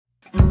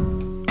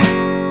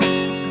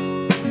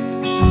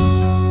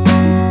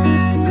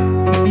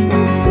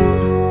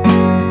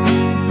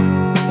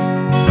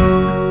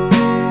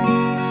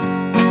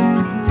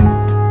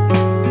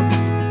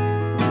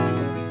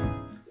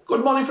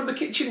morning from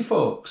the kitchen,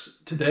 folks.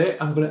 Today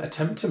I'm going to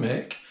attempt to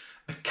make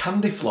a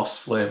candy floss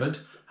flavoured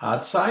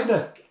hard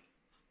cider.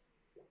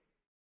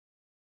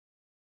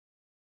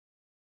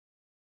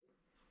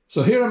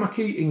 So here are my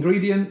key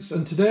ingredients,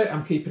 and today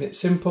I'm keeping it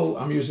simple.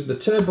 I'm using the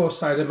turbo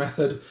cider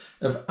method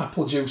of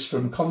apple juice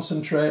from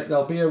concentrate.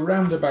 There'll be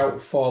around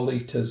about 4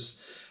 litres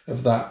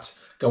of that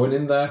going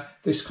in there.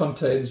 This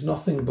contains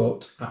nothing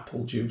but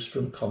apple juice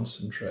from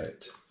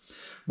concentrate.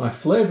 My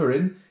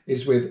flavouring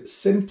is with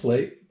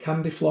Simply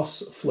Candy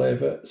Floss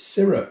flavour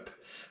syrup,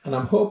 and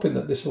I'm hoping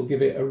that this will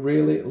give it a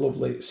really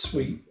lovely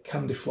sweet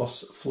candy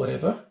floss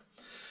flavour.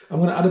 I'm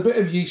going to add a bit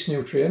of yeast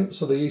nutrient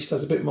so the yeast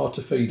has a bit more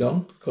to feed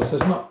on, because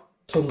there's not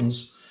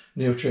tons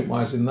nutrient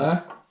wise in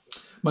there.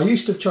 My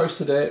yeast of choice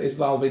today is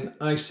Lalvin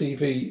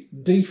ICV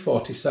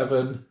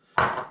D47,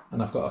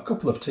 and I've got a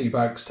couple of tea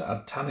bags to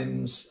add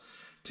tannins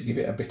to give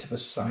it a bit of a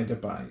cider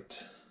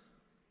bite.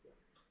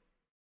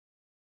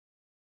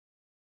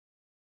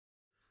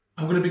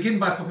 I'm going to begin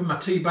by popping my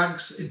tea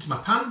bags into my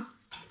pan,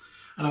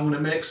 and I'm going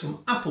to make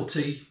some apple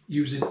tea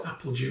using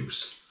apple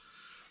juice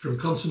from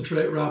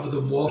concentrate rather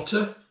than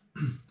water.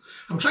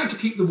 I'm trying to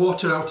keep the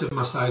water out of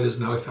my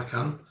ciders now if I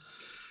can.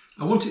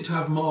 I want it to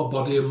have more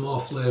body and more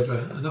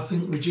flavour, and I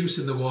think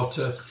reducing the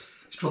water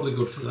is probably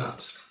good for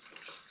that.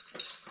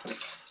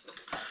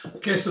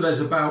 Okay, so there's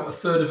about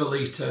 1/3 of a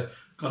litre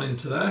gone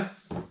into there.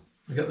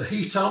 I get the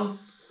heat on,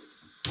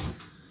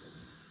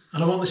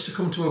 and I want this to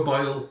come to a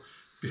boil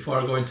before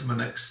I go into my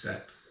next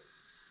step.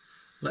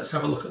 Let's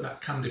have a look at that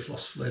candy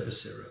floss flavour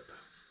syrup.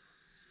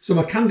 So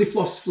my candy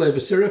floss flavour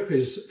syrup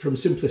is from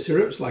Simply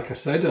Syrups, like I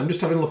said. I'm just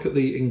having a look at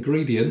the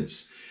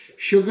ingredients.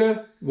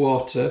 Sugar,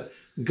 water,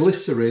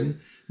 glycerin,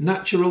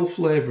 natural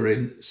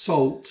flavouring,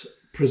 salt,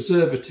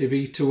 preservative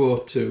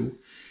E2O2,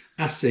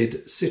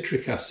 acid,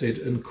 citric acid,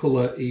 and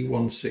colour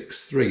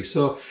E163.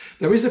 So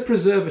there is a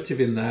preservative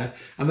in there,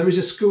 and there is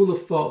a school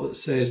of thought that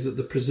says that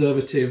the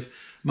preservative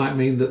might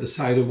mean that the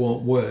cider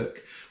won't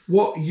work.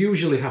 What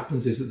usually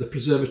happens is that the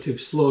preservative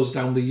slows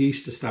down the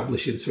yeast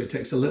establishing, so it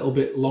takes a little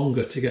bit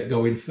longer to get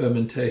going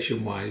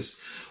fermentation wise.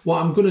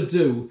 What I'm going to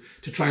do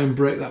to try and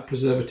break that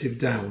preservative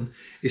down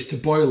is to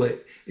boil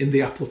it in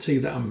the apple tea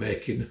that I'm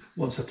making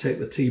once I take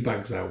the tea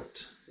bags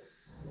out.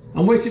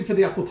 I'm waiting for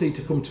the apple tea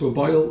to come to a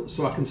boil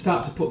so I can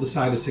start to put the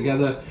cider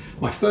together.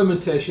 My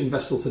fermentation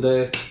vessel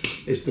today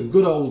is the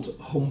good old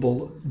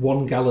humble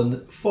 1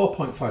 gallon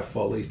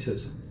 4.54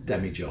 litres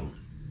demijohn,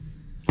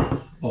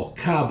 or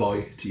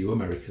carboy to you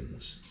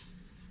Americans.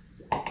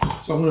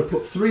 So I'm going to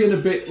put 3 and a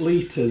bit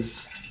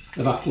litres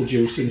of apple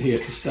juice in here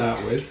to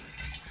start with.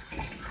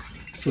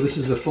 So this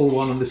is the full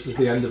one, and this is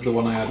the end of the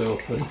one I had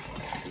open.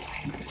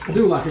 I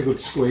do like a good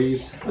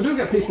squeeze. I do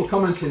get people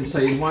commenting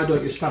saying, why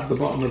don't you stab the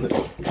bottom of the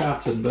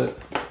carton? But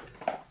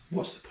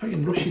what's the point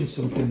in rushing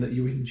something that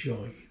you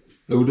enjoy?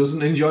 Who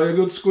doesn't enjoy a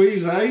good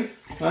squeeze, eh?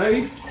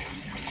 Eh?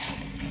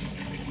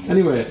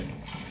 Anyway,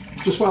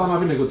 just while I'm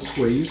having a good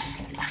squeeze,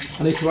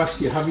 I need to ask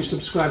you, have you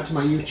subscribed to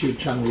my YouTube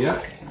channel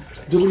yet?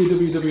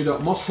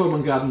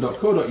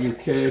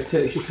 www.mosshomeandgarden.co.uk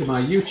takes you to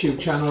my YouTube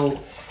channel.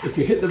 If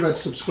you hit the red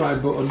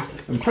subscribe button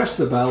and press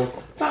the bell,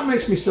 that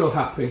makes me so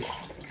happy.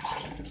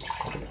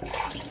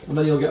 And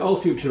then you'll get all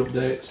future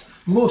updates.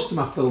 Most of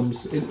my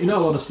films, in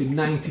all honesty,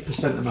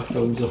 90% of my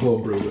films are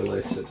homebrew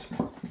related.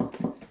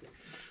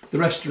 The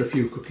rest are a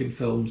few cooking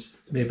films,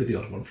 maybe the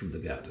odd one from the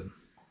garden.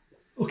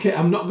 Okay,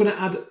 I'm not going to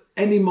add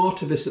any more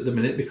to this at the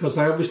minute because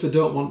I obviously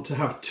don't want to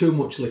have too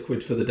much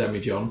liquid for the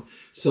demijohn.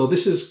 So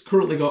this has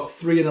currently got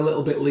 3 and a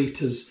little bit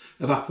litres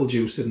of apple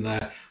juice in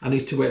there. I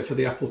need to wait for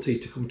the apple tea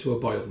to come to a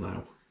boil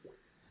now.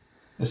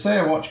 They say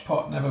a watch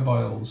pot never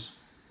boils,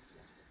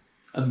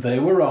 and they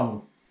were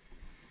wrong.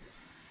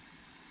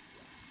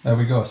 There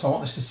we go. So I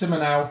want this to simmer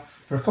now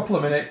for a couple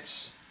of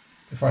minutes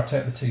before I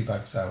take the tea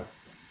bags out.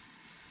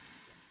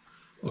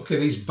 Okay,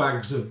 these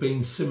bags have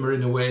been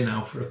simmering away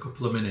now for a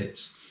couple of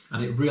minutes,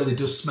 and it really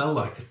does smell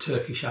like a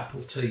Turkish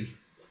apple tea.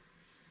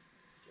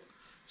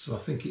 So I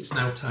think it's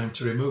now time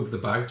to remove the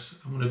bags.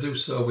 I'm going to do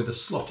so with a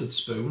slotted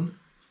spoon,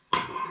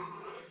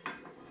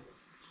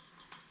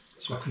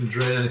 so I can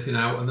drain anything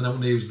out, and then I'm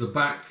going to use the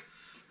back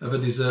of a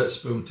dessert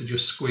spoon to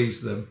just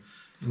squeeze them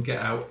and get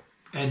out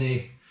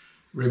any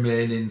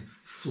remaining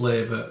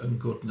flavour and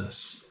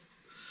goodness.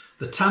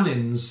 The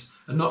tannins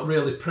are not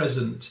really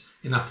present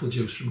in apple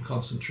juice from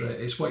concentrate.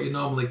 It's what you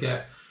normally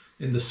get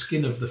in the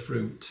skin of the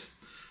fruit.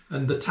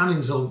 And the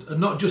tannins will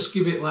not just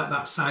give it like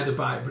that cider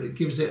bite, but it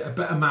gives it a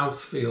better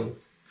mouthfeel,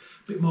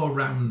 a bit more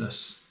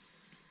roundness.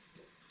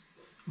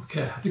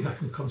 Okay, I think I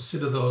can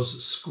consider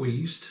those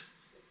squeezed.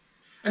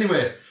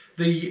 Anyway,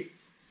 the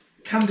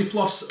Candy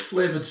Floss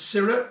flavoured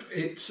syrup,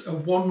 it's a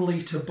 1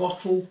 litre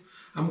bottle.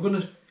 I'm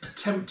going to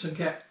attempt to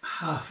get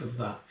half of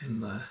that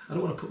in there. I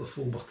don't want to put the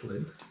full bottle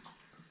in,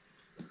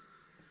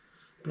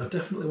 but I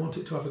definitely want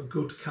it to have a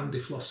good candy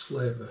floss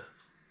flavour.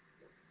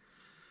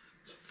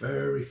 It's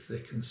very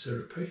thick and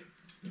syrupy,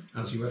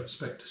 as you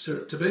expect a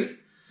syrup to be. A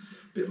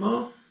bit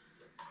more.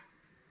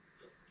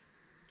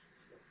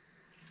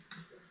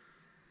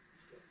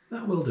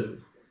 That will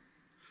do.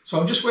 So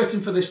I'm just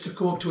waiting for this to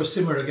come up to a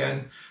simmer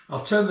again.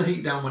 I'll turn the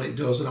heat down when it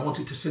does, and I want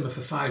it to simmer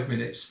for 5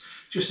 minutes,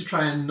 just to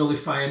try and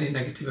nullify any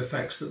negative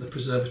effects that the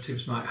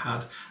preservatives might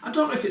have. I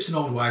don't know if it's an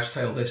old wives'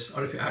 tale, this,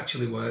 or if it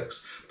actually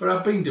works, but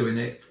I've been doing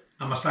it,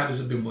 and my ciders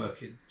have been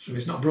working. So if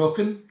it's not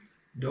broken,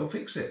 don't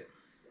fix it.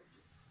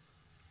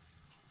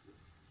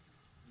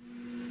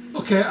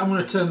 Okay, I'm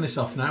going to turn this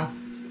off now,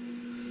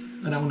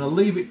 and I'm going to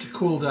leave it to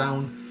cool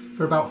down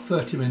for about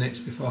 30 minutes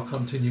before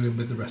continuing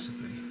with the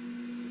recipe.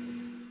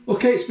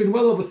 Okay, it's been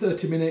well over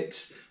 30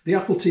 minutes. The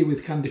apple tea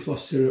with candy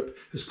floss syrup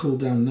has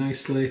cooled down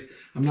nicely.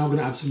 I'm now going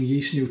to add some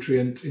yeast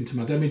nutrient into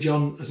my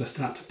demijohn as I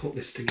start to put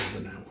this together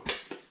now.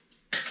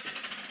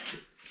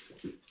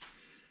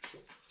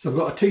 So I've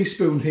got a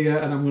teaspoon here,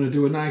 and I'm going to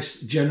do a nice,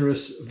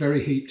 generous,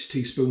 very heaped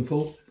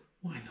teaspoonful.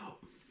 Why not?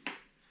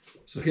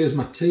 So here's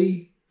my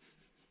tea.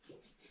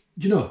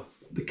 You know,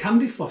 the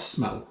candy floss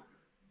smell,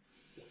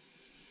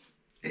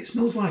 it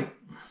smells a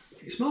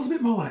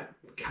bit more like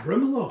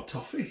caramel or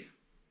toffee.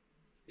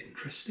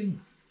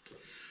 Interesting.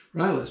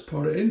 Right, let's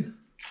pour it in.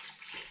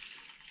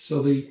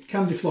 So the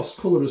candy floss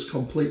colour is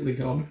completely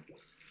gone,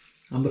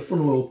 and the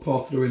funnel will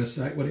pour through in a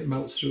sec when it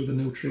melts through the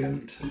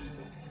nutrient.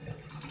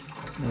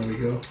 There we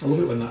go. I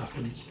love it when that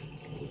happens.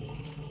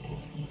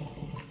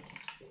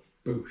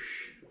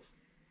 Boosh.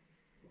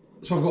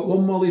 So I've got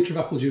 1 more litre of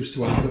apple juice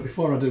to add, but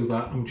before I do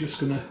that, I'm just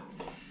going to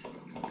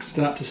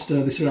start to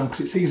stir this around,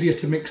 because it's easier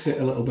to mix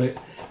it a little bit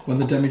when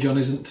the demijohn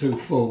isn't too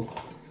full.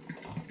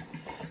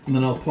 And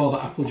then I'll pour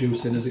the apple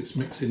juice in as it's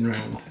mixing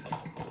round.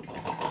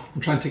 I'm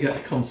trying to get a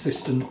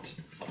consistent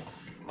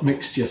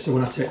mixture, so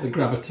when I take the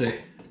gravity,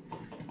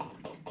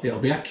 it'll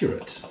be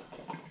accurate.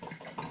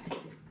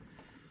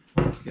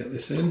 Let's get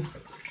this in.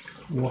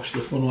 Wash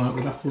the funnel out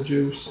with apple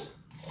juice.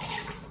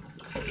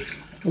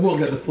 I won't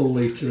get the full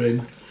litre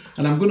in.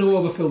 And I'm going to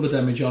overfill the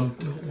demijohn.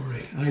 Don't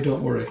worry,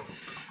 don't worry.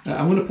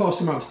 I'm going to pour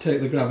some out to take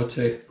the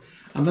gravity.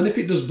 And then if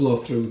it does blow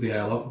through the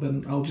airlock,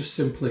 then I'll just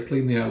simply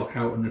clean the airlock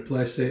out and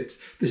replace it.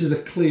 This is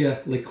a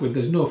clear liquid,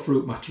 there's no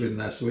fruit matter in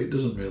there, so it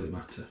doesn't really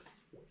matter.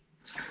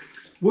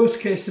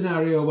 Worst case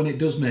scenario when it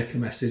does make a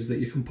mess is that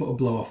you can put a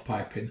blow-off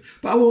pipe in,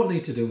 but I won't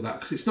need to do that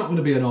because it's not going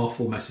to be an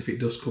awful mess if it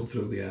does come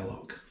through the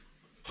airlock.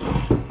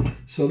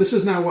 So this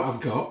is now what I've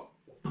got,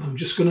 and I'm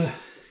just going to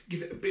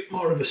give it a bit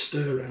more of a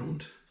stir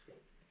round.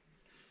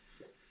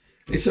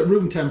 It's at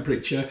room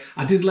temperature.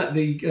 I did let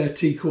the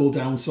tea cool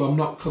down, so I'm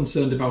not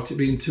concerned about it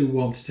being too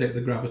warm to take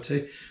the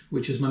gravity,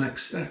 which is my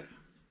next step.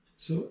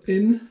 So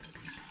in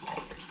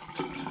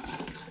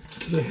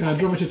to the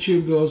hydrometer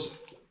tube goes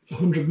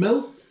 100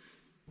 ml,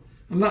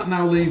 and that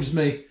now leaves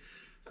me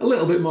a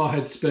little bit more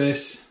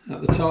headspace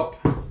at the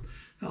top.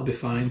 That'll be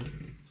fine.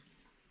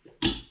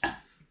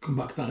 Come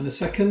back to that in a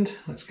second.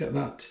 Let's get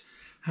that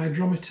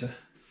hydrometer.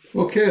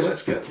 Okay,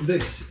 let's get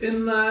this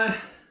in there.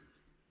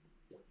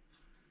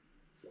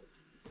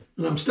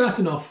 And I'm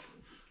starting off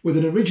with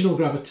an original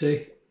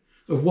gravity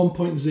of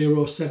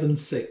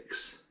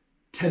 1.076,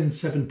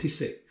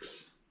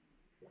 1076.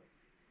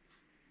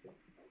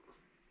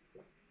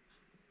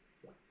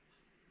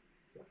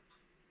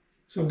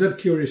 So I'm dead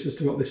curious as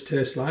to what this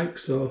tastes like,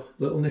 so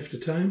little niff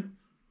of time.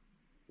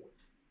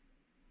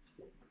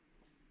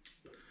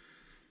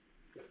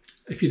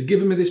 If you'd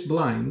given me this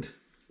blind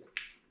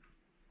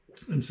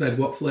and said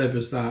what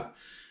flavour's that,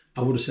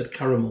 I would have said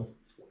caramel.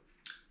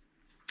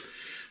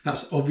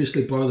 That's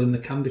obviously boiling the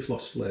candy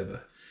floss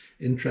flavour.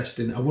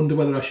 Interesting. I wonder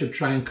whether I should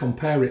try and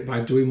compare it by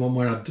doing one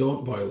where I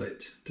don't boil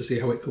it to see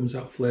how it comes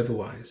out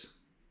flavour-wise.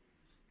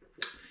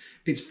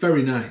 It's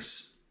very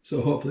nice, so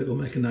hopefully it'll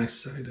make a nice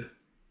cider.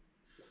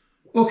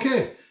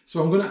 Okay,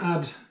 so I'm going to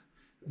add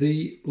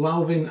the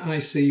Lalvin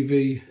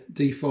ICV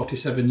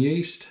D47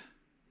 yeast.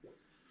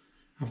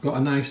 I've got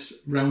a nice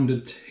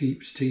rounded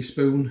heaped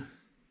teaspoon.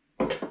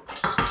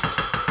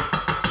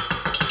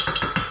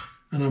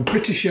 And I'm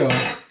pretty sure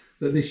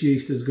that this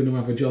yeast is going to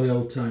have a jolly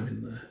old time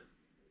in there.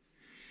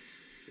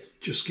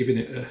 Just giving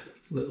it a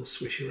little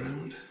swish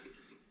around.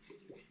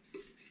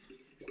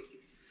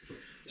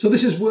 So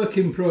this is work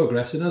in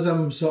progress, and as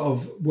I'm sort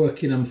of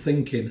working, I'm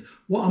thinking,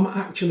 what I'm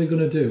actually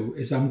going to do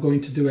is I'm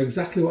going to do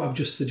exactly what I've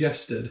just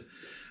suggested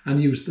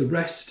and use the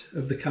rest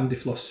of the candy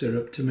floss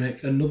syrup to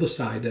make another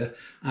cider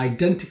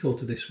identical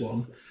to this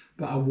one,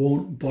 but I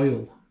won't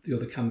boil the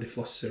other candy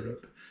floss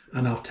syrup,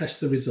 and I'll test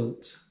the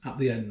results at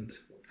the end.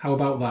 How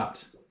about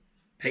that?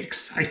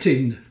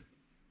 Exciting!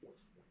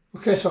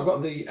 Okay, so I've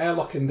got the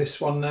airlock in this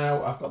one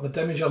now. I've got the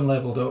demijohn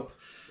labelled up.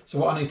 So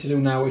what I need to do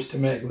now is to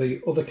make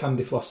the other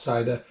candy floss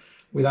cider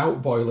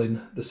without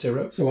boiling the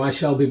syrup. So I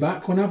shall be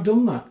back when I've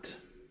done that.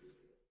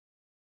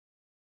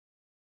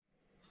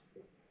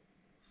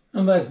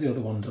 And there's the other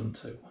one done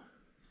too.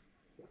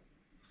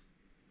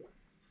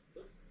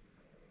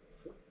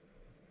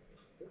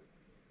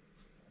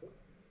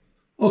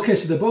 Okay,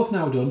 so they're both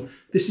now done.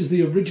 This is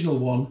the original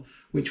one,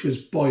 which was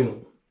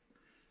boil.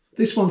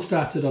 This one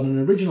started on an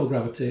original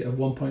gravity of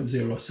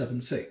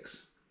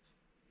 1.076.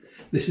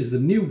 This is the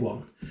new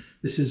one.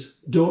 This is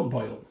don't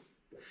boil.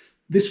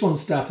 This one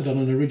started on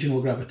an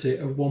original gravity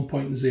of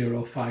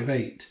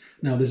 1.058.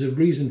 Now there's a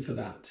reason for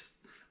that.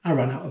 I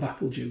ran out of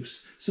apple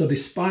juice. So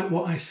despite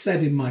what I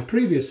said in my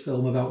previous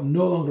film about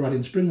no longer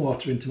adding spring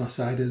water into my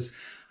ciders,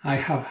 I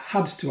have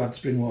had to add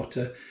spring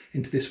water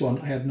into this one.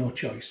 I had no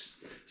choice.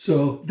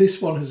 So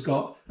this one has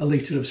got a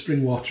litre of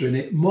spring water in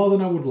it, more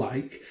than I would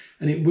like,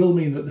 and it will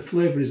mean that the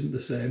flavour isn't the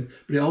same,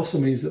 but it also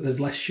means that there's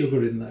less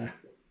sugar in there.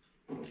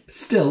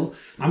 Still,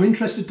 I'm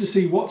interested to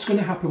see what's going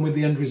to happen with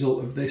the end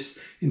result of this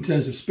in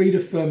terms of speed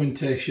of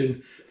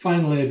fermentation,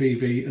 final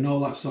ABV and all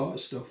that sort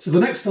of stuff. So the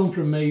next film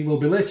from me will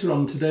be later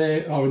on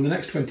today or in the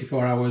next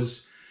 24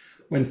 hours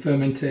when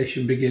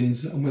fermentation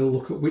begins, and we'll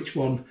look at which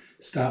one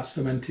starts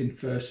fermenting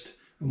first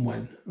and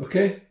when.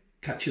 Okay,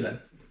 catch you then.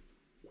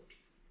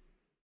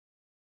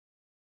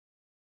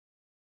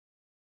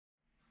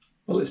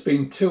 Well, it's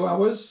been 2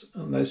 hours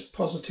and there's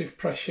positive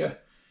pressure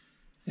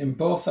in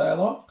both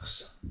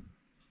airlocks.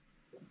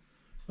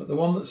 But the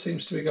one that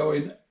seems to be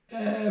going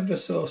ever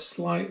so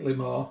slightly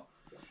more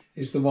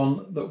is the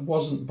one that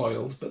wasn't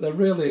boiled, but there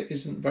really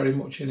isn't very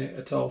much in it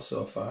at all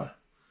so far.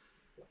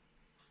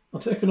 I'll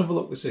take another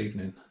look this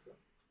evening.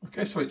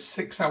 Okay, so it's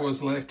 6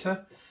 hours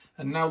later,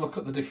 and now look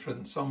at the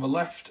difference. On the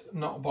left,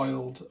 not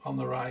boiled, on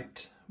the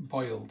right,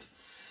 boiled.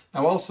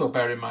 Now also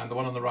bear in mind the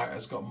one on the right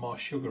has got more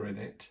sugar in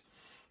it,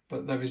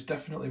 but there is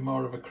definitely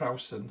more of a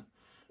krausen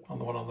on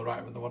the one on the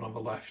right than the one on the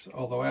left,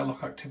 although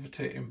airlock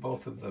activity in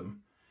both of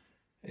them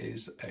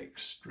is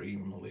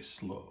extremely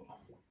slow.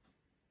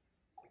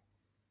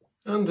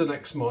 And the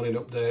next morning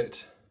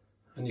update,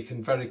 and you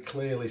can very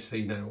clearly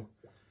see now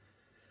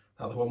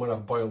that the one where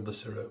I've boiled the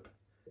syrup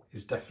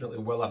is definitely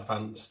well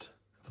advanced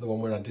of the one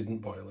where I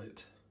didn't boil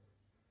it.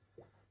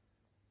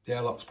 The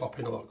airlock's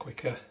popping a lot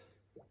quicker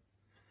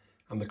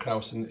and the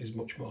krausen is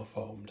much more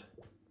formed.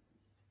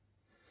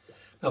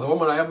 Now the one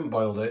where I haven't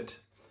boiled it,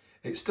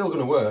 it's still going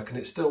to work and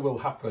it still will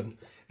happen,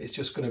 it's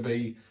just going to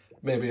be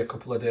maybe a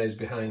couple of days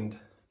behind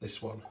this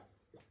one.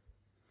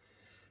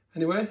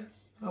 Anyway,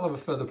 I'll have a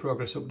further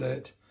progress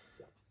update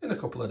in a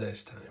couple of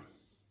days' time.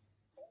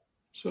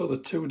 So the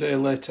 2 day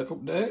later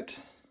update,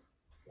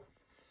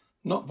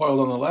 not boiled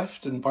on the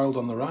left and boiled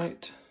on the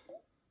right.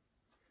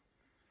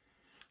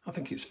 I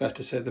think it's fair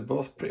to say they're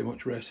both pretty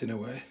much racing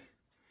away.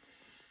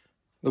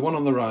 The one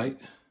on the right,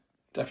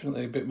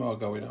 definitely a bit more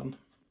going on,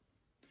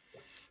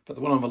 but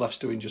the one on the left's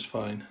doing just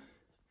fine,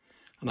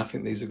 and I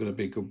think these are going to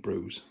be good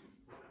brews.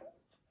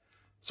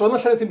 So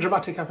unless anything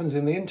dramatic happens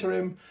in the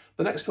interim,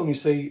 the next film you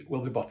see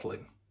will be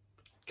bottling.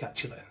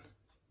 Catch you then.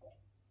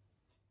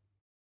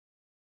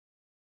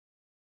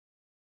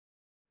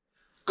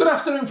 Good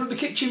afternoon from the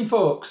kitchen,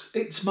 folks.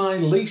 It's my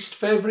least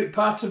favourite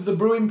part of the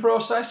brewing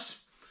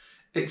process.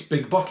 It's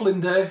big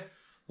bottling day.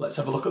 Let's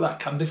have a look at that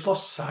Candy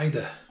Floss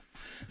cider.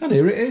 And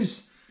here it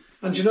is.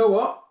 And you know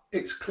what?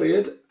 It's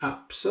cleared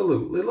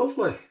absolutely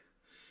lovely.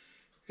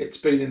 It's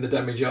been in the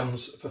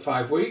demijohns for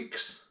 5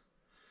 weeks.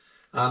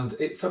 And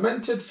it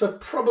fermented for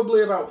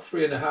probably about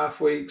 3.5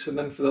 weeks, and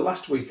then for the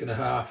last week and a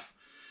half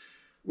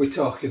we're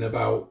talking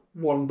about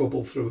one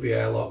bubble through the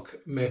airlock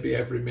maybe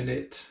every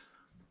minute,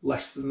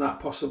 less than that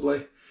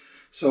possibly.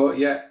 So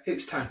yeah,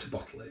 it's time to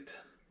bottle it.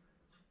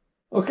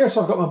 Okay, so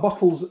I've got my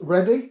bottles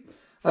ready.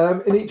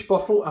 In each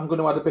bottle I'm going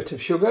to add a bit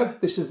of sugar.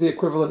 This is the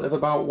equivalent of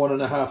about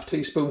 1.5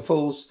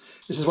 teaspoonfuls.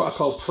 This is what I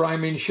call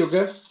priming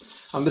sugar,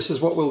 and this is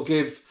what will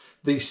give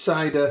the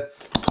cider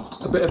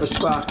a bit of a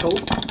sparkle.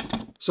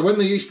 So when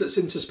the yeast that's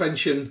in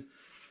suspension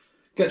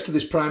gets to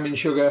this priming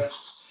sugar,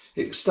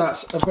 it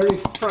starts a very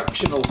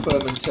fractional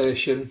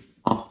fermentation,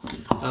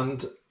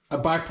 and a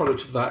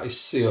byproduct of that is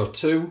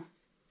CO2.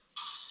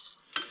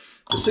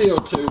 The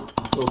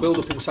CO2 will build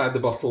up inside the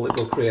bottle, it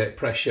will create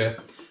pressure,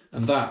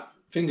 and that,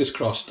 fingers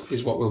crossed,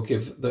 is what will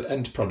give the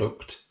end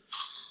product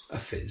a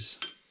fizz.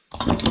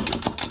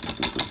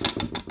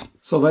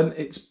 So then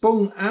it's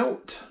bung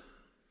out,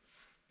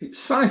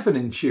 it's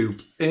siphoning tube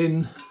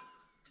in.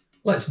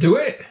 Let's do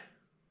it!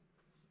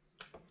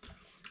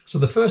 So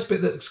the first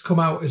bit that's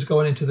come out is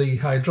going into the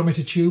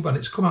hydrometer tube, and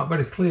it's come out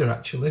very clear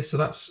actually, so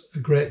that's a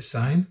great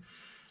sign.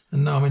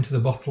 And now I'm into the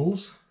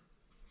bottles.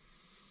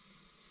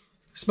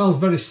 It smells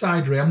very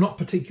cidery. I'm not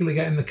particularly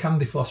getting the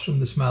candy floss from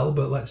the smell,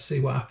 but let's see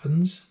what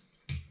happens.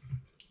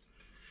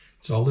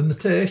 It's all in the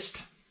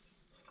taste.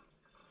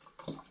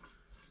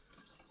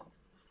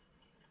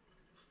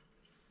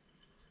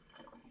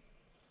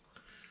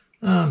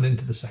 And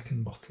into the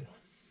second bottle.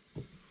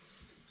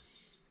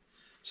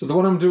 So the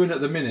one I'm doing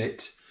at the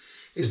minute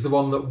is the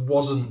one that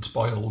wasn't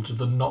boiled,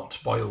 the not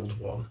boiled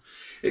one.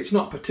 It's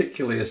not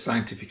particularly a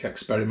scientific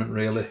experiment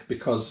really,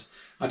 because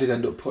I did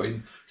end up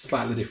putting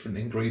slightly different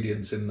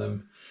ingredients in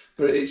them,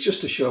 but it's just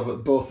to show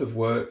that both have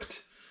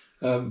worked,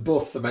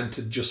 both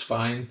fermented just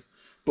fine,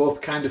 both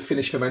kind of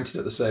finished fermenting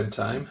at the same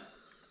time,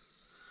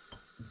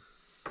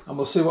 and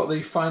we'll see what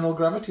the final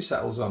gravity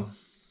settles on.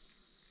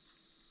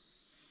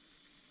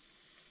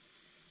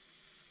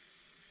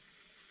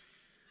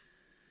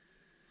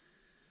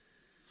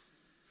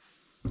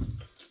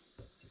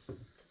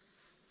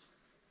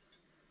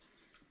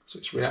 So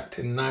it's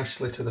reacting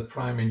nicely to the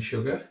priming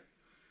sugar,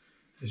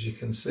 as you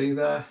can see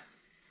there.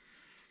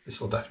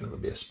 This will definitely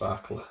be a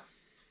sparkler.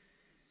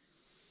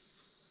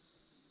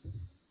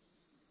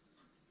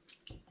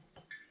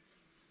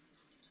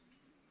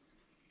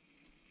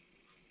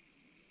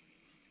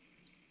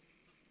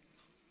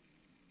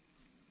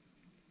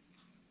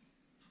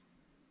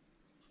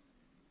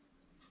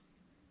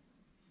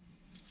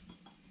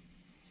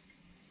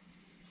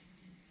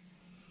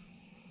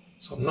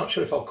 So I'm not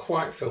sure if I'll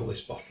quite fill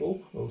this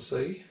bottle, we'll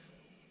see.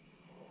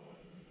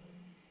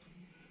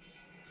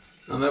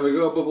 And there we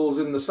go, bubbles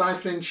in the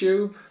siphoning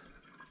tube.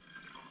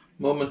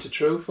 Moment of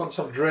truth, once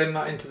I've drained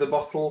that into the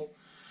bottle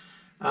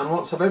and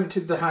once I've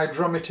emptied the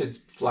hydrometed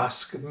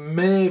flask,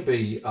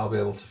 maybe I'll be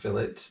able to fill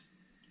it.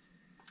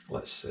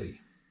 Let's see.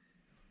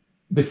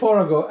 Before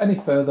I go any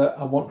further,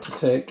 I want to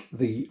take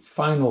the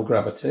final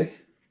gravity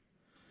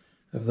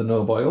of the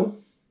no boil,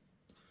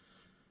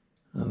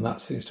 and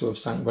that seems to have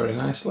sank very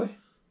nicely,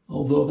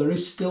 although there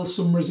is still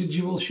some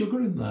residual sugar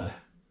in there,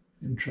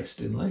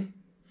 interestingly.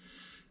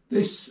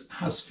 This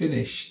has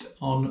finished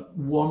on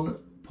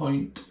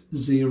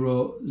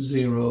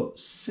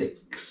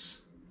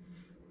 1.006,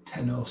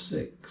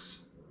 1006.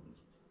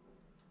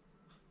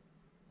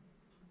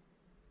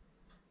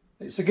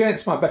 It's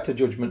against my better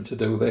judgment to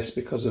do this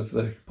because of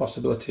the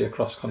possibility of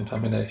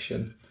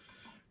cross-contamination,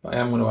 but I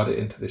am going to add it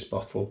into this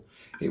bottle.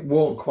 It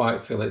won't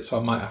quite fill it, so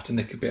I might have to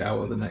nick a bit out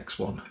of the next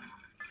one,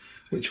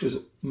 which was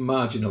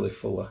marginally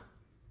fuller.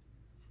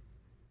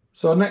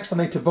 So next I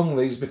need to bung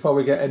these before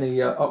we get any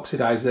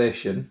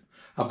oxidisation.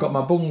 I've got my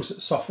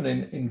bungs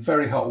softening in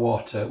very hot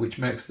water, which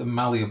makes them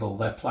malleable.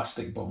 They're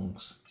plastic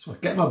bungs. So I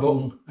get my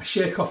bung, I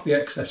shake off the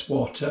excess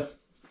water,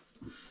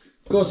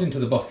 goes into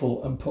the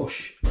bottle and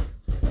push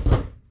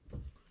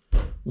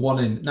one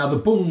in. Now the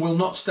bung will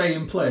not stay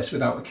in place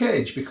without a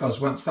cage, because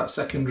once that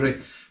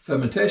secondary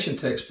fermentation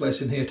takes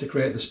place in here to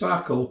create the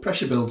sparkle,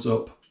 pressure builds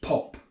up,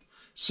 pop.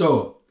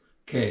 So,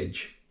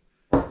 cage.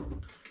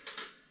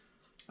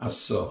 As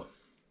so.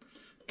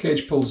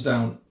 Cage pulls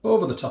down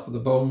over the top of the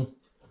bung,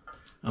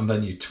 and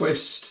then you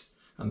twist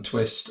and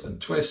twist and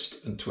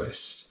twist and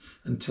twist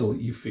until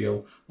you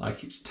feel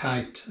like it's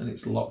tight and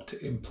it's locked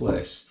in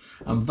place.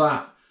 And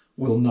that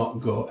will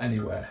not go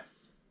anywhere.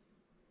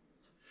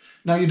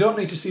 Now you don't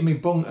need to see me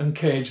bung and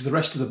cage the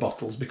rest of the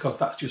bottles because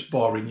that's just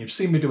boring. You've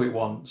seen me do it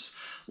once.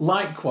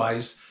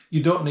 Likewise,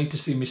 you don't need to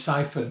see me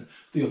siphon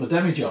the other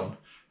demijohn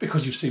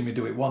because you've seen me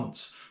do it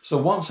once. So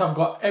once I've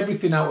got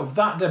everything out of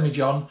that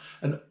demijohn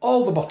and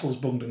all the bottles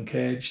bunged and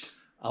caged,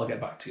 I'll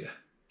get back to you.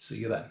 See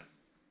you then.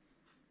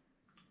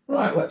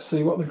 Right, let's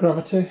see what the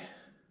gravity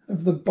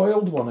of the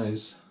boiled one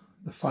is,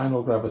 the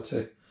final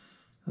gravity.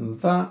 And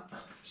that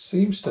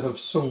seems to have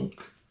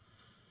sunk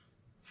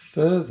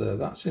further.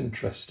 That's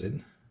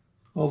interesting.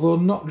 Although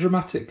not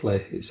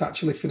dramatically, it's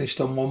actually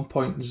finished on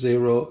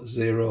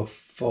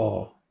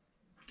 1.004.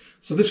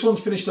 So this one's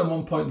finished on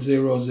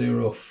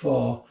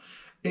 1.004.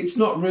 It's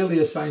not really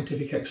a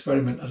scientific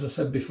experiment, as I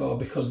said before,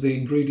 because the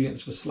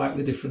ingredients were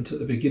slightly different at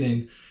the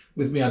beginning,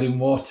 with me adding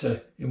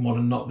water in one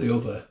and not the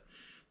other.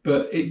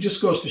 But it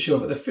just goes to show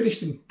that they're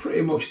finished in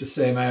pretty much the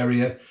same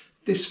area.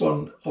 This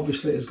one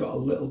obviously has got a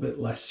little bit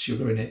less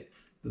sugar in it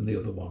than the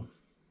other one.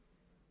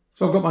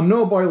 So I've got my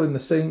no boil in the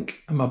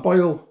sink and my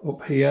boil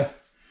up here.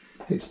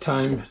 It's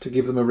time to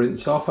give them a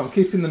rinse off. I'm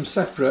keeping them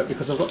separate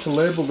because I've got to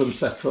label them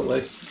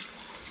separately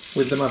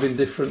with them having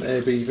different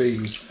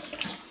ABVs.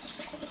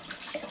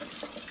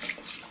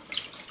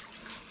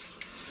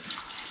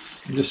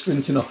 I'm just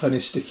rinsing off any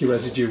sticky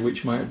residue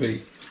which might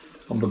be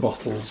on the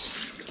bottles.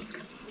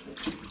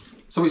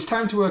 So it's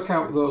time to work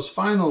out those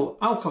final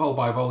alcohol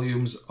by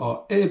volumes,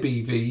 or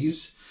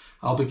ABVs.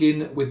 I'll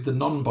begin with the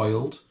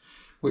non-boiled,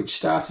 which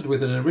started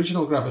with an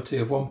original gravity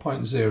of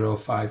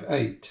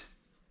 1.058.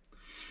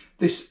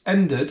 This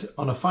ended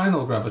on a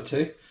final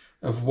gravity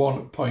of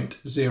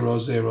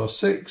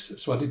 1.006,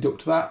 so I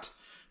deduct that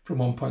from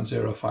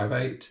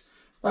 1.058.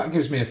 That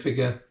gives me a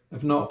figure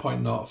of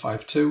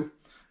 0.052,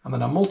 and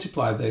then I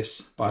multiply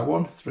this by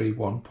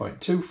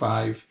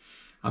 131.25,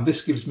 and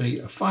this gives me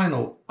a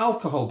final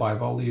alcohol by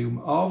volume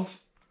of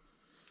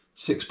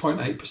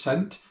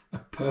 6.8%, a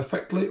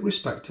perfectly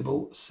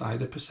respectable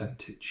cider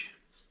percentage.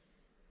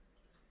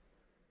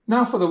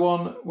 Now for the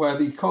one where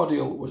the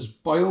cordial was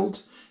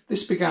boiled.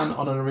 This began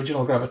on an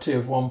original gravity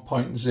of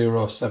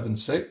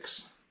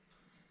 1.076.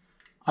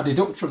 I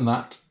deduct from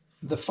that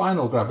the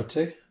final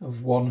gravity of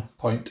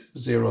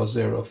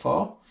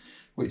 1.004,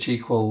 which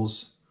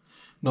equals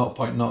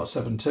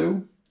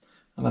 0.072,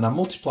 and then I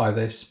multiply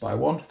this by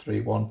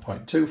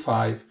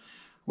 131.25,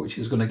 which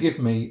is going to give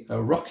me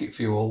a rocket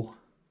fuel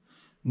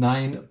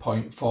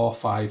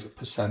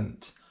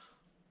 9.45%.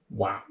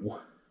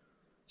 Wow.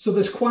 So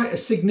there's quite a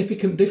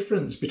significant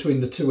difference between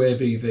the two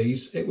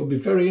ABVs. It will be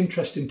very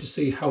interesting to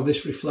see how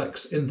this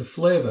reflects in the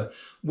flavour.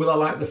 Will I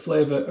like the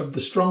flavour of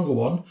the stronger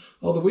one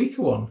or the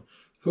weaker one?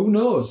 Who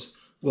knows?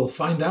 We'll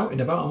find out in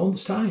about a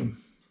month's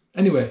time.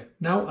 Anyway,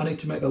 now I need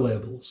to make the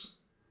labels.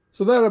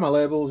 So there are my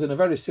labels in a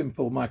very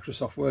simple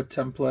Microsoft Word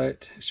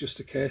template. It's just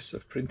a case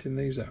of printing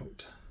these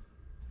out.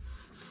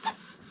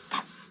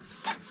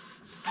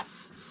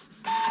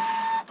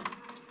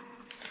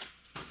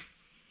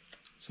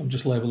 So I'm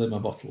just labelling my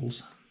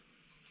bottles.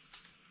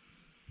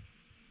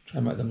 Try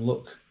and make them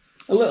look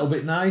a little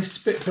bit nice,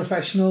 bit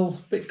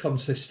professional, bit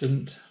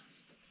consistent.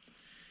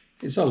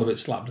 It's all a bit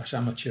slapdash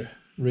amateur,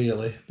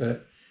 really,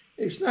 but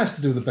it's nice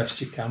to do the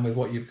best you can with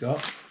what you've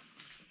got.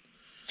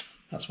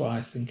 That's what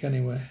I think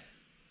anyway.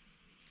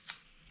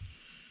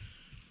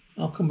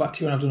 I'll come back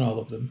to you when I've done all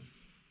of them.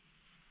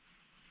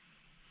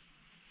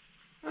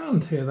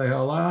 And here they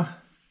all are,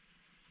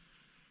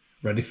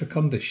 ready for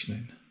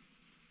conditioning.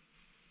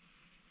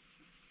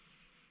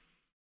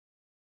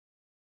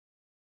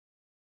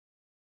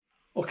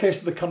 Okay,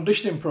 so the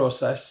conditioning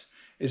process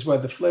is where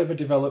the flavour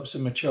develops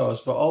and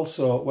matures, but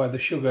also where the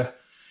sugar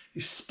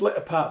is split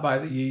apart by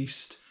the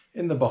yeast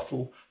in the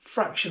bottle,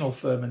 fractional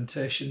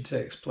fermentation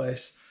takes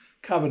place,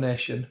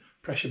 carbonation,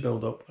 pressure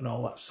build-up and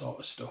all that sort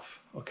of stuff.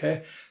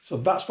 Okay, so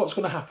that's what's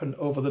going to happen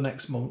over the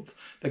next month.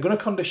 They're going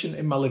to condition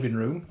in my living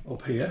room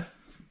up here.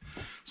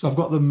 So I've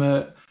got them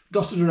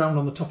dotted around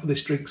on the top of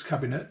this drinks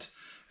cabinet.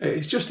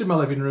 It's just in my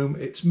living room.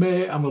 It's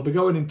May and we'll be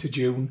going into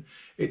June.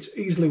 It's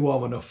easily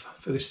warm enough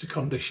for this to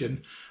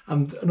condition.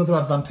 And another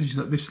advantage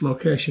that this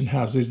location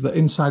has is that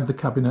inside the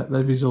cabinet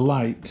there is a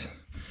light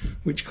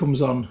which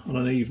comes on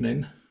an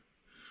evening,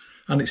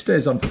 and it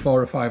stays on for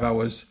 4 or 5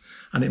 hours,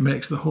 and it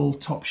makes the whole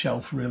top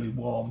shelf really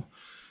warm.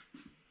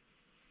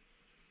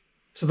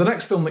 So the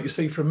next film that you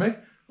see from me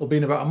will be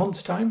in about a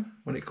month's time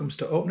when it comes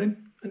to opening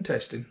and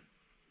tasting.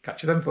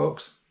 Catch you then,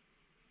 folks.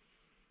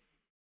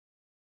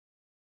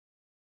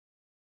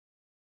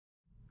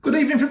 Good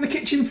evening from the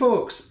kitchen,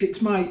 folks.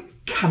 It's my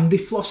Candy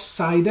Floss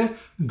Cider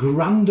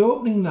grand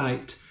opening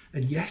night.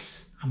 And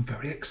yes, I'm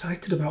very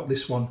excited about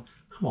this one.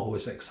 I'm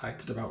always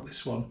excited about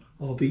this one,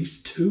 or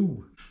these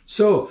two.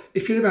 So,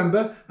 if you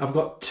remember, I've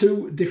got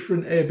 2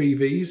 different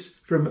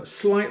ABVs from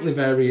slightly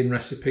varying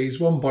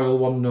recipes, one boil,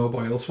 one no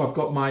boil. So I've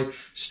got my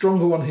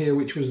stronger one here,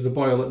 which was the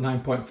boil at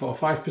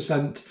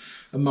 9.45%,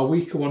 and my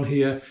weaker one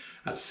here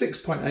at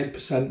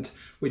 6.8%,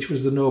 which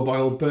was the no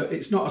boil, but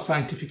it's not a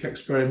scientific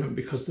experiment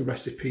because the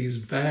recipes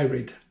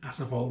varied, as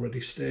I've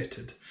already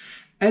stated.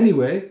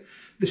 Anyway,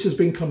 this has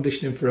been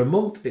conditioning for a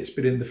month. It's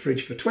been in the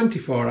fridge for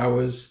 24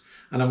 hours,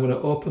 and I'm going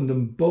to open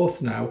them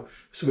both now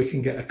so we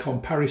can get a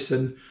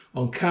comparison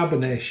on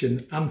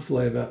carbonation and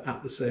flavour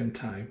at the same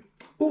time.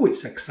 Oh,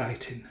 it's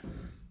exciting.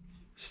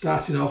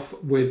 Starting off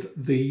with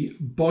the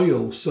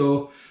boil.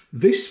 So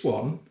this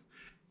one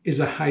is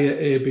a higher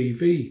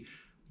ABV.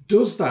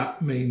 Does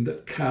that mean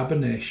that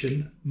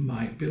carbonation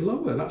might be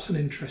lower? That's an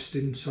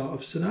interesting sort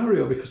of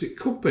scenario, because it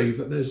could be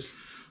that there's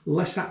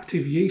less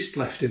active yeast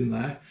left in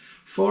there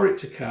for it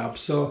to carb.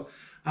 So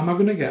am I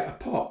going to get a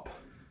pop?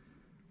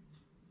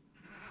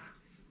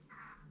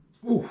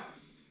 Oh,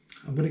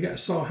 I'm going to get a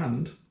sore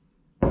hand.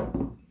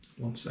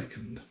 1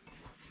 second.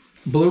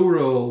 Blue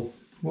roll.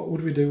 What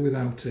would we do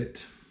without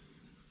it?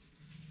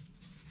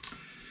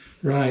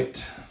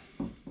 Right.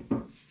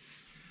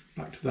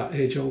 Back to that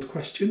age-old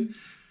question.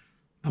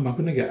 Am I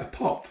going to get a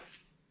pop?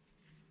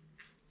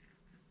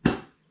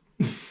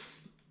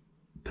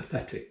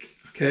 Pathetic.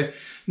 Okay.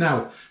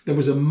 Now, there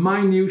was a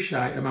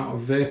minutiate amount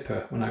of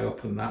vapour when I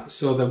opened that,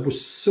 so there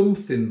was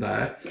something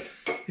there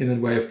in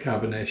the way of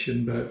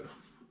carbonation, but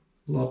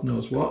Lord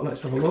knows what.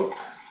 Let's have a look.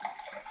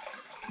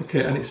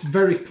 Okay, and it's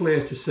very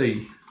clear to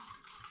see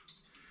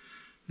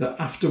that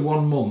after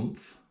 1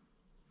 month,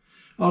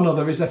 oh no,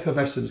 there is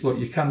effervescence. Look,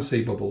 you can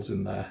see bubbles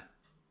in there.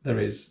 There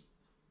is.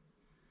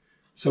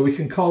 So we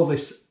can call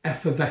this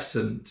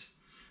effervescent,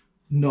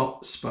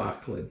 not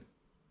sparkling.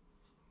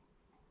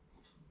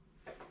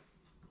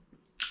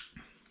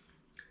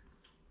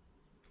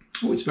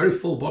 Oh, it's very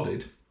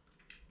full-bodied.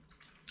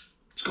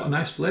 It's got a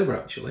nice flavour,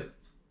 actually.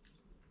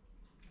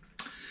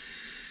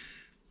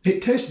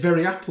 It tastes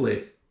very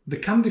appley. The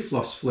Candy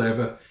Floss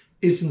flavour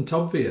isn't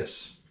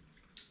obvious.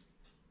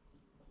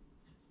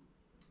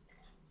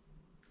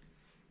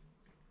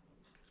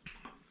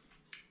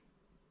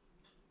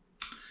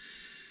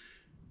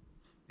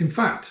 In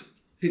fact,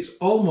 it's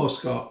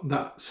almost got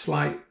that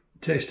slight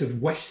taste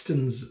of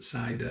Weston's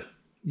cider.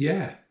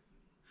 Yeah,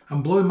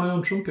 I'm blowing my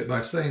own trumpet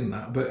by saying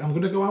that, but I'm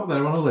going to go out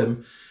there on a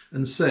limb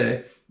and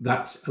say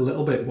that's a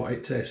little bit what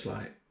it tastes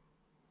like.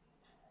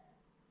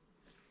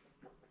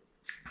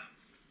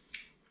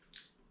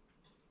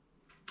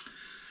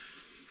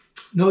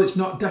 No, it's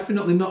not,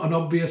 definitely not an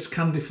obvious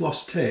Candy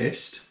Floss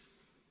taste.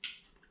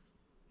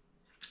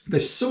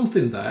 There's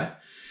something there.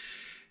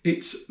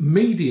 It's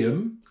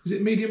medium. Is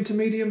it medium to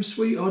medium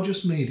sweet or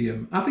just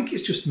medium? I think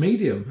it's just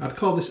medium. I'd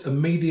call this a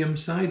medium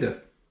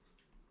cider.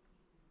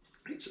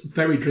 It's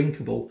very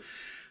drinkable,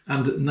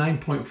 and at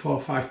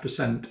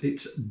 9.45%,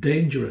 it's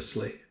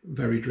dangerously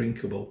very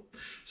drinkable.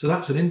 So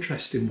that's an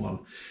interesting one.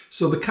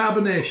 So the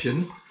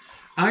carbonation,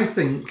 I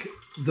think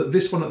that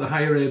this one at the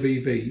higher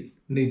ABV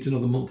needs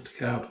another month to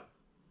carb,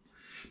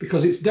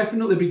 because it's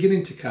definitely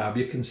beginning to carb,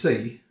 you can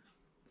see.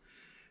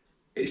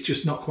 It's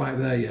just not quite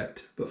there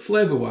yet. But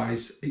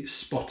flavour-wise, it's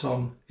spot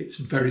on. It's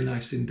very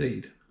nice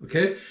indeed.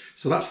 Okay,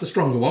 so that's the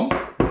stronger one.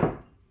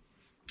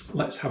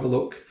 Let's have a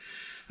look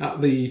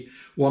at the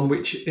one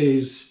which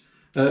is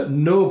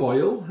no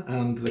boil,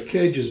 and the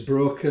cage is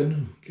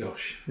broken.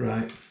 Gosh,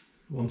 right,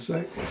 1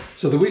 sec.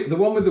 So the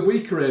one with the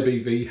weaker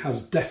ABV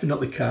has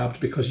definitely carbed,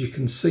 because you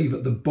can see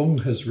that the bung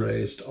has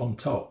raised on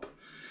top.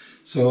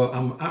 So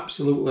I'm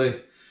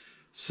absolutely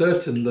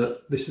certain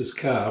that this is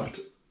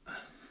carbed.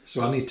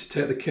 So I need to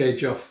take the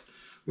cage off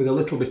with a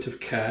little bit of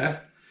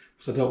care,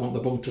 because I don't want the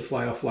bung to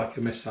fly off like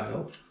a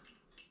missile.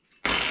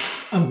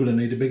 I'm going to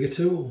need a bigger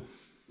tool.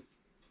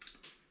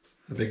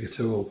 a bigger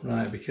tool.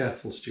 Right, be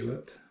careful,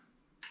 Stuart.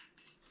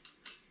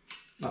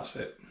 That's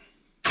it.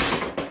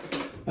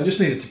 I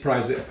just needed to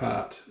prise it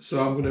apart.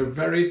 So I'm going to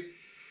very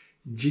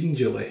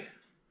gingerly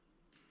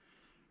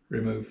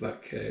remove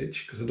that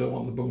cage because I don't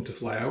want the bung to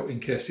fly out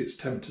in case it's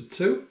tempted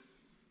to.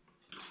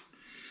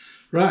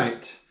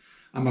 Right,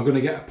 am I going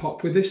to get a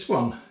pop with this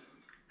one?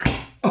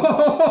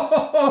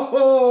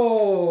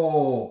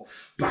 Oh,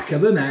 back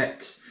of the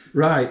net.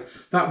 Right,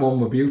 that one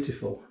were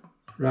beautiful.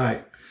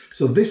 Right,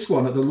 so this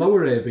one at the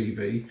lower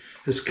ABV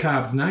has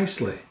carved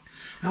nicely.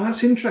 Now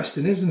that's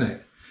interesting, isn't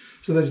it?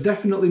 So there's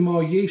definitely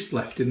more yeast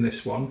left in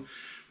this one,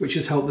 which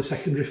has helped the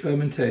secondary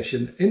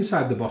fermentation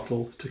inside the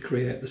bottle to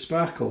create the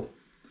sparkle.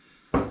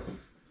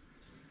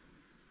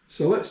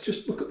 So let's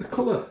just look at the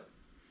colour.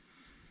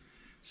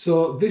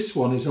 So this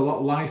one is a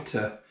lot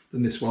lighter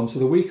than this one. So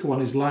the weaker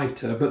one is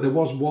lighter, but there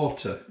was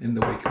water in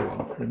the weaker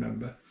one,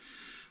 remember?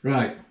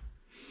 Right.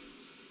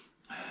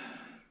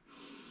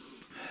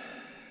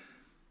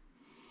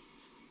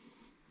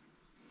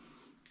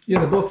 Yeah,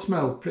 they both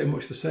smell pretty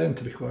much the same,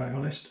 to be quite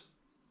honest.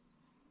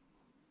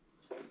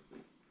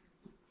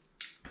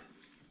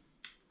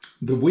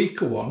 The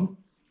weaker one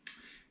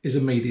is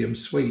a medium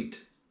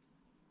sweet.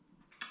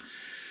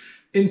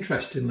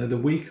 Interestingly, the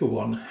weaker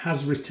one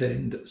has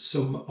retained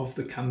some of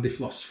the Candy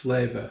Floss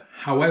flavour.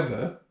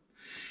 However,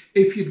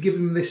 if you'd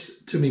given this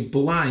to me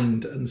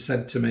blind and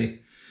said to me,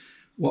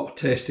 what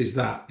taste is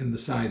that in the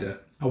cider?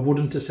 I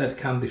wouldn't have said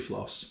Candy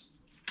Floss,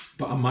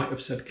 but I might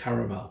have said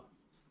caramel.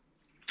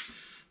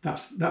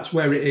 That's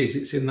where it is.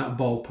 It's in that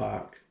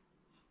ballpark.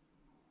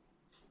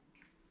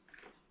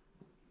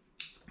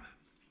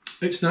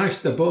 It's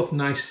nice. They're both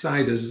nice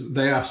ciders.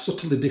 They are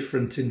subtly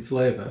different in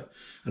flavour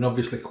and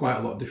obviously quite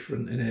a lot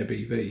different in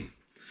ABV.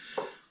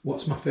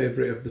 What's my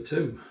favourite of the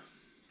two?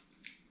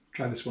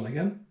 Try this one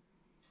again.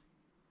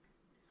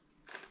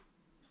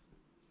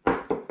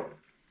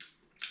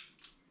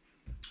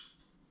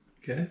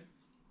 Okay.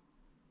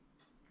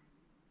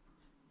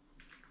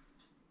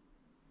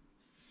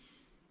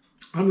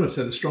 I'm going to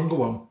say the stronger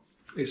one.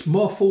 It's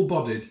more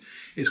full-bodied,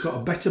 it's got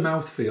a better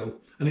mouthfeel,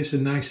 and it's a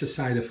nicer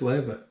cider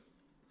flavour.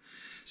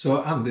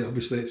 So, and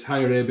obviously it's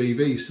higher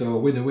ABV, so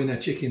winner, winner,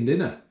 chicken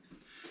dinner.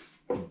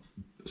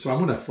 So I'm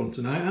going to have fun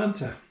tonight,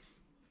 aren't I?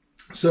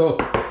 So,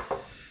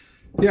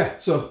 yeah,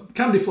 so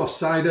Candy Floss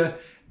cider,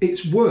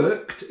 it's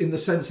worked in the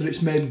sense that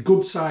it's made good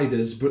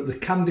ciders, but the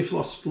Candy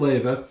Floss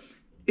flavour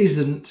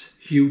isn't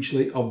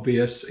hugely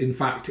obvious. In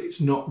fact,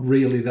 it's not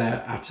really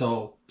there at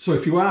all. So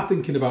if you are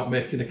thinking about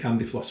making a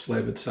Candy Floss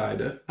flavoured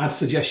cider, I'd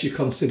suggest you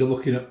consider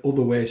looking at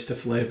other ways to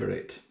flavour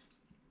it.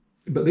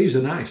 But these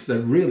are nice, they're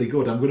really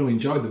good. I'm going to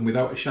enjoy them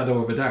without a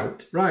shadow of a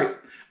doubt. Right,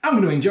 I'm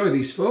going to enjoy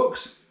these,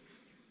 folks.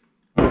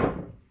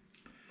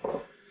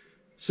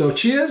 So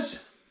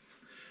cheers,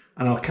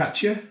 and I'll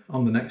catch you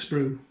on the next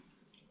brew.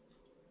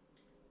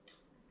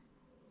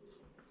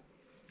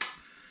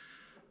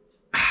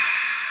 I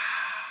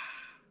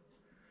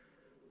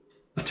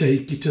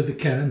take you to the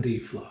Candy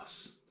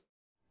Floss.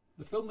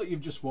 The film that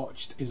you've just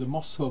watched is a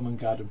Moss Home and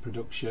Garden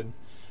production.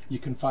 You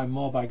can find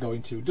more by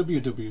going to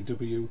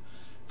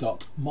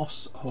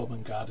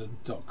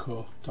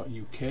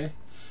www.mosshomeandgarden.co.uk.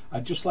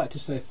 I'd just like to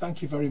say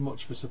thank you very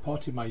much for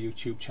supporting my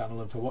YouTube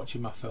channel and for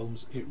watching my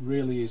films. It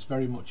really is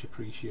very much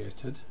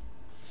appreciated.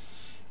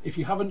 If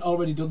you haven't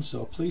already done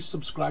so, please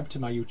subscribe to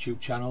my YouTube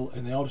channel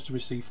in order to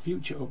receive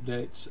future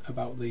updates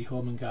about the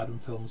home and garden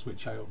films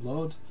which I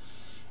upload.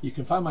 You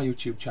can find my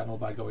YouTube channel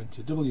by going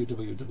to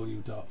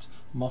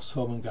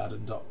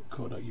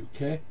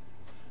www.mosshomeandgarden.co.uk.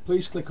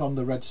 Please click on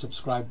the red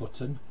subscribe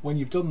button. When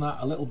you've done that,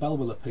 a little bell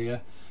will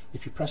appear.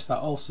 If you press that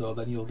also,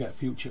 then you'll get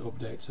future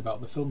updates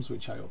about the films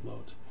which I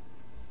upload.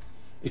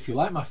 If you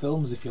like my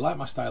films, if you like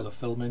my style of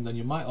filming, then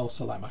you might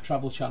also like my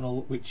travel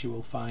channel, which you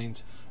will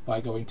find by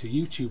going to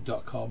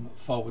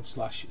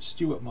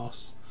youtube.com/Stuart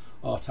Moss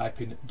or type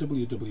in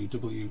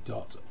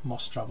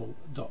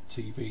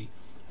www.mosstravel.tv.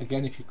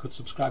 Again, if you could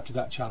subscribe to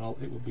that channel,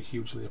 it would be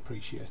hugely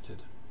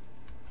appreciated.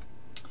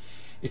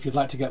 If you'd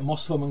like to get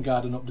Moss Home and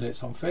Garden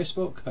updates on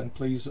Facebook, then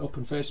please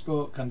open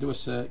Facebook and do a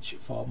search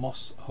for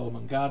Moss Home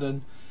and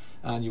Garden,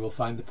 and you will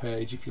find the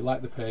page. If you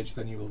like the page,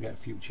 then you will get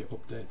future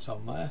updates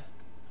on there.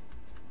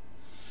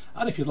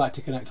 And if you'd like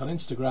to connect on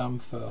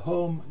Instagram for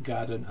home,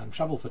 garden and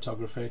travel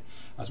photography,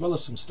 as well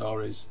as some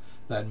stories,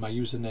 then my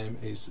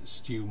username is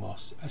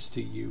StuMoss,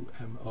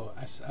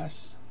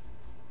 STUMOSS.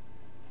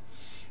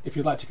 If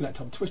you'd like to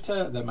connect on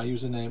Twitter, then my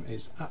username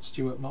is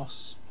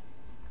 @StuartMoss.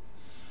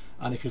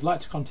 And if you'd like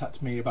to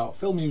contact me about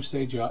film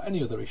usage or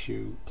any other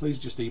issue, please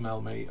just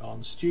email me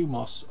on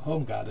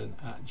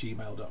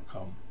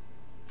stewmosshomegarden@gmail.com.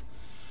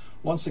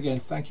 Once again,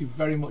 thank you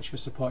very much for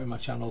supporting my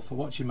channel, for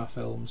watching my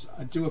films.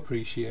 I do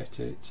appreciate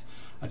it.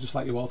 I'd just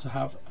like you all to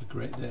have a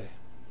great day.